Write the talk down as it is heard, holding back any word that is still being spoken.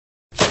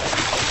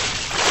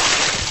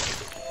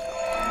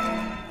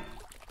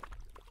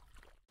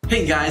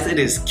Hey guys, it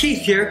is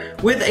Keith here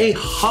with a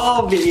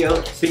haul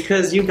video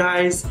because you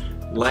guys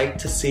like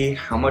to see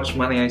how much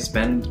money I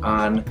spend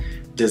on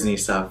Disney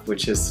stuff,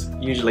 which is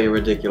usually a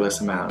ridiculous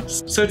amount.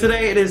 So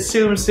today it is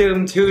Tsum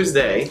Tsum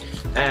Tuesday,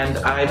 and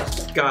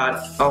I've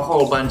got a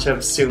whole bunch of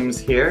Tsums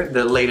here,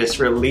 the latest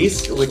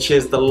release, which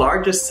is the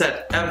largest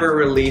set ever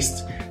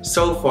released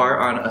so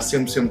far on a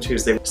Tsum Tsum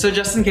Tuesday. So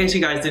just in case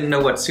you guys didn't know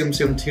what Tsum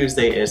Tsum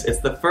Tuesday is, it's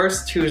the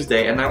first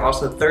Tuesday and now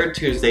also third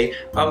Tuesday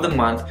of the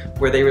month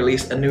where they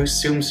release a new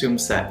Tsum Tsum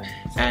set.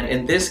 And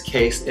in this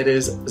case, it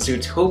is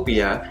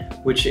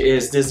Zootopia, which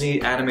is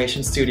Disney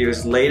Animation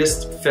Studios'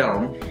 latest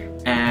film.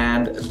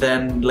 And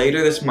then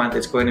later this month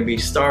it's going to be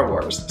Star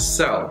Wars.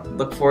 So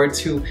look forward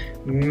to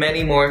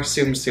many more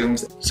Tsum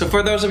Tsums. So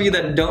for those of you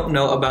that don't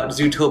know about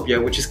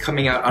Zootopia, which is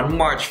coming out on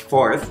March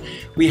 4th,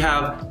 we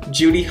have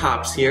Judy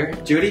Hopps here.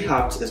 Judy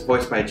Hopps is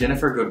voiced by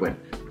Ginnifer Goodwin,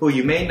 who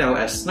you may know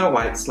as Snow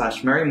White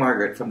 / Mary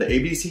Margaret from the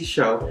ABC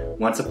show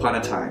Once Upon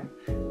a Time.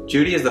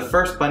 Judy is the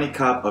first bunny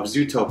cop of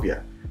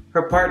Zootopia.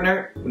 Her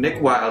partner,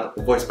 Nick Wilde,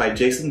 voiced by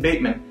Jason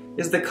Bateman,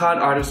 is the con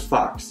artist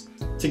Fox.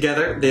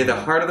 Together, they're the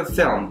heart of the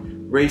film,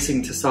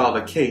 racing to solve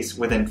a case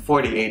within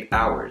 48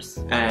 hours.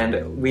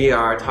 And we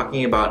are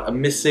talking about a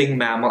missing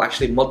mammal,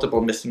 actually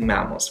multiple missing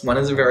mammals. One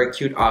is a very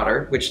cute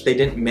otter, which they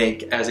didn't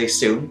make as a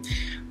Tsum,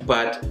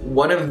 but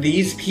one of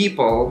these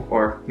people,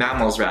 or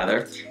mammals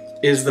rather,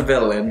 is the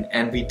villain,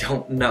 and we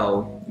don't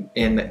know,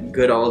 in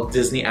good old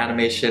Disney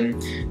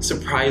animation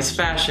surprise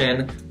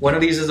fashion, one of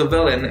these is a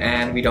villain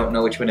and we don't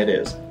know which one it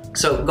is.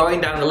 So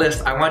going down the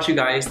list, I want you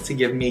guys to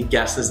give me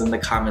guesses in the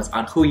comments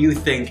on who you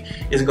think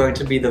is going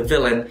to be the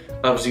villain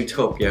of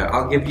Zootopia.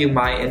 I'll give you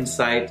my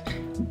insight,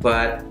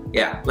 but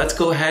yeah, let's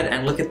go ahead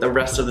and look at the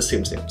rest of the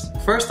Tsum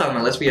Tsums. First on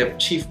the list we have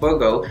Chief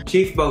Bogo.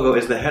 Chief Bogo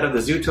is the head of the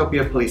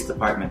Zootopia Police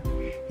Department.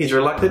 He's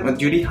reluctant with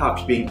Judy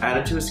Hopps being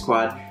added to his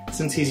squad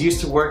since he's used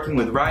to working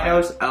with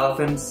rhinos,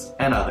 elephants,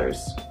 and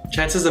others.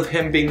 Chances of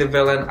him being the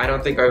villain I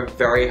don't think are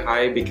very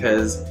high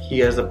because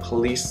he is a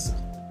police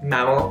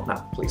mammal,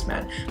 not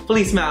policeman,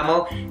 police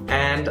mammal,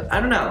 and I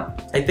don't know.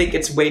 I think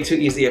it's way too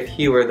easy if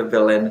he were the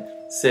villain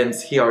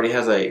since he already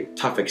has a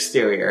tough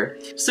exterior.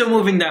 So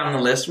moving down the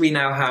list, we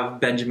now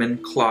have Benjamin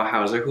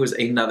Clawhauser, who is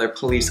another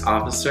police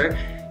officer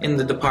in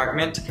the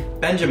department.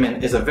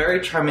 Benjamin is a very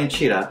charming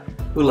cheetah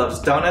who loves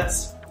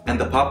donuts and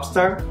the pop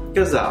star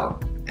Gazelle.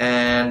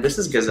 And this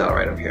is Gazelle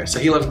right over here. So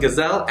he loves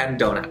Gazelle and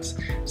donuts.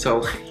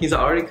 So he's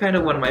already kind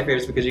of one of my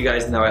favorites because you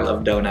guys know I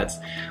love donuts.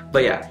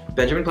 But yeah,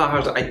 Benjamin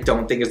Clawhauser I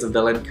don't think is the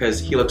villain because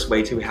he looks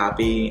way too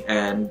happy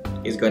and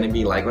he's going to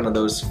be like one of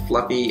those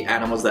fluffy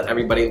animals that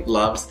everybody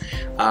loves.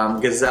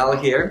 Gazelle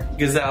here.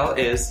 Gazelle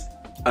is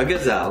a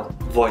gazelle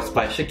voiced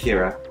by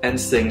Shakira and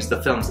sings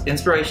the film's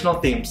inspirational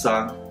theme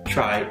song,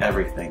 Try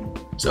Everything.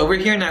 So over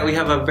here now we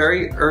have a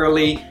very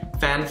early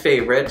fan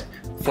favorite.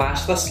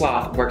 Flash the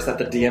Sloth works at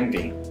the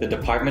DMV, the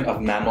Department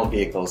of Mammal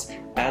Vehicles,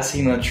 as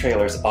seen in the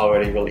trailers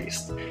already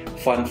released.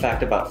 Fun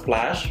fact about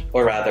Flash,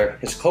 or rather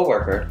his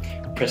co-worker,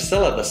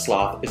 Priscilla the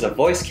Sloth is a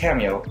voice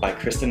cameo by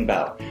Kristen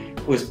Bell,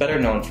 who is better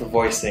known for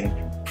voicing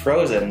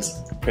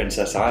Frozen's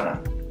Princess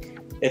Anna.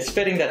 It's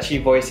fitting that she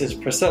voices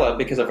Priscilla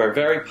because of her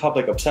very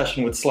public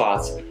obsession with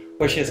sloths,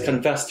 where she has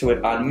confessed to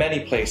it on many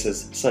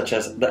places, such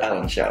as The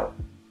Ellen Show.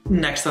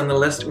 Next on the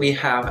list we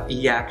have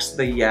Yax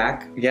the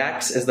Yak.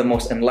 Yax is the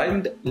most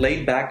enlightened,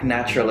 laid-back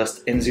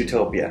naturalist in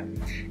Zootopia.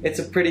 It's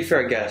a pretty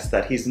fair guess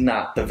that he's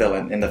not the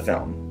villain in the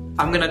film.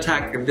 I'm gonna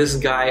attack this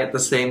guy at the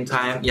same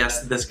time.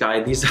 Yes, this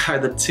guy. These are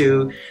the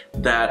two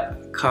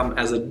that come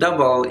as a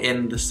double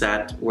in the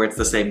set where it's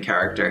the same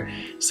character.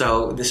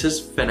 So this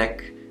is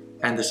Finnick,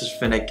 and this is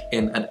Finnick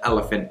in an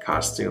elephant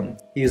costume.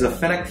 He is a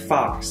Finnick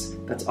fox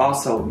that's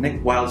also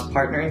Nick Wilde's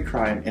partner in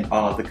crime in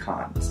all of the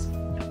cons.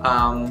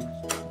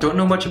 Don't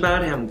know much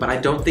about him, but I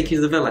don't think he's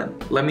the villain.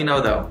 Let me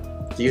know though.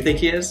 Do you think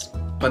he is?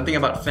 One thing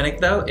about Finnick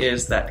though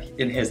is that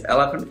in his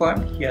elephant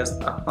form, he has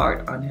a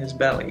heart on his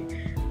belly,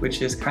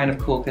 which is kind of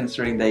cool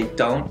considering they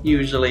don't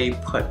usually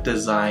put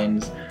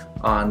designs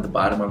on the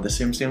bottom of the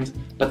Tsum Tsums,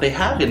 but they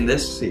have in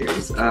this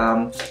series.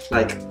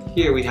 Like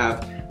here we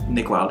have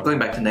Nick Wilde. Going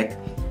back to Nick,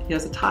 he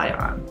has a tie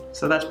on,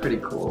 so that's pretty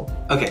cool.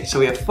 Okay, so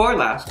we have 4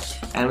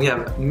 left, and we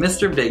have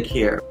Mr. Big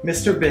here.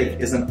 Mr. Big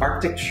is an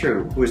Arctic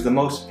shrew who is the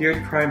most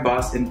feared crime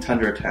boss in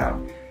Tundra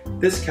Town.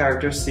 This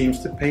character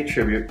seems to pay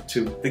tribute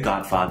to The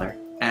Godfather.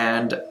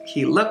 And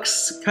he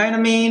looks kind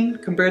of mean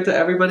compared to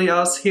everybody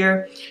else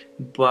here,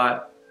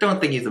 but don't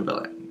think he's a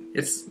villain.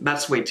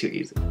 That's way too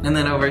easy. And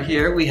then over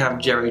here we have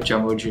Jerry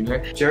Jumbo Jr.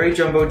 Jerry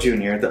Jumbo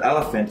Jr., the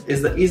elephant,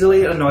 is the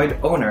easily annoyed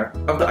owner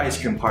of the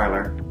ice cream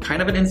parlor.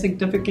 Kind of an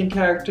insignificant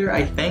character,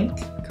 I think,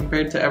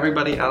 compared to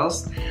everybody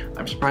else.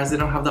 I'm surprised they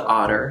don't have the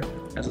otter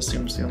as a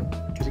Tsum Tsum,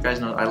 because you guys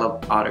know I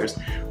love otters.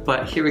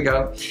 But here we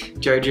go.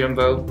 Jerry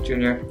Jumbo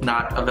Jr.,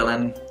 not a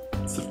villain.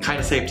 It's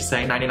kind of safe to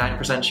say,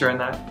 99% sure in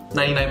that.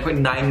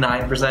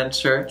 99.99%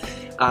 sure.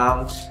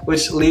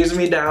 Which leaves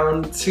me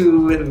down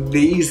to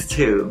these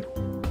two.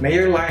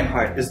 Mayor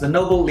Lionheart is the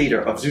noble leader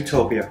of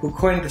Zootopia who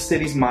coined the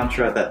city's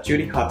mantra that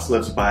Judy Hopps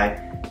lives by,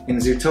 in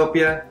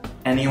Zootopia,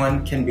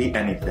 anyone can be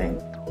anything.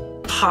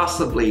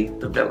 possibly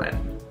the villain.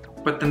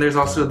 But then there's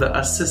also the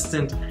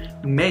assistant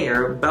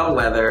mayor,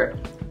 Bellwether.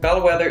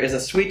 Bellwether is a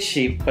sweet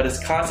sheep, but is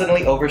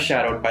constantly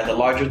overshadowed by the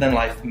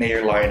larger-than-life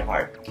Mayor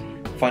Lionheart.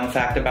 Fun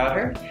fact about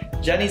her,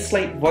 Jenny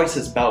Slate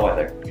voices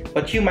Bellwether,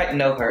 but you might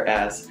know her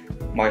as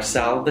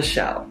Marcel the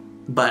Shell.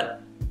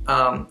 But,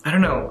 I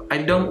don't know, I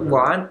don't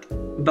want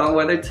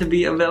Bellwether to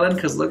be a villain,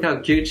 because look how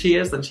cute she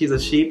is, and she's a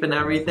sheep and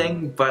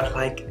everything, but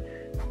like,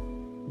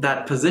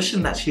 that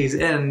position that she's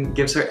in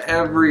gives her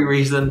every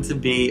reason to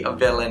be a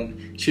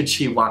villain, should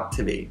she want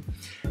to be.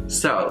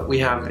 So, we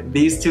have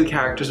these two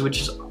characters,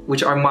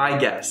 which are my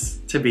guess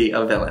to be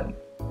a villain.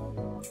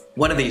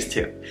 One of these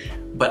two.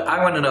 But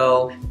I want to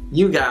know,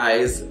 you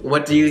guys,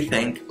 what do you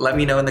think? Let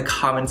me know in the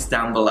comments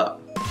down below.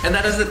 And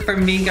that is it for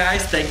me,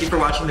 guys. Thank you for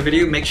watching the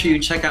video. Make sure you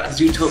check out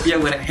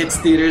Zootopia when it hits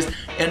theaters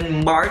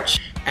in March.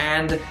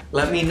 And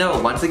let me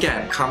know, once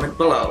again, comment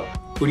below,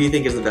 who do you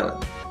think is the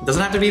villain? It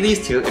doesn't have to be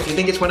these two. If you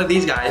think it's one of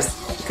these guys,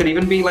 it could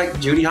even be like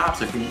Judy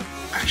Hopps if you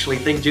actually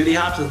think Judy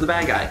Hopps is the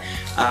bad guy.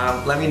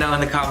 Let me know in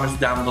the comments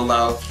down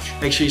below.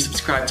 Make sure you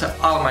subscribe to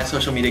all of my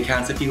social media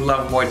accounts if you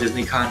love more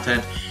Disney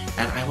content.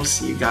 And I will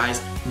see you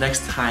guys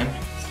next time.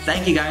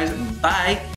 Thank you guys, bye!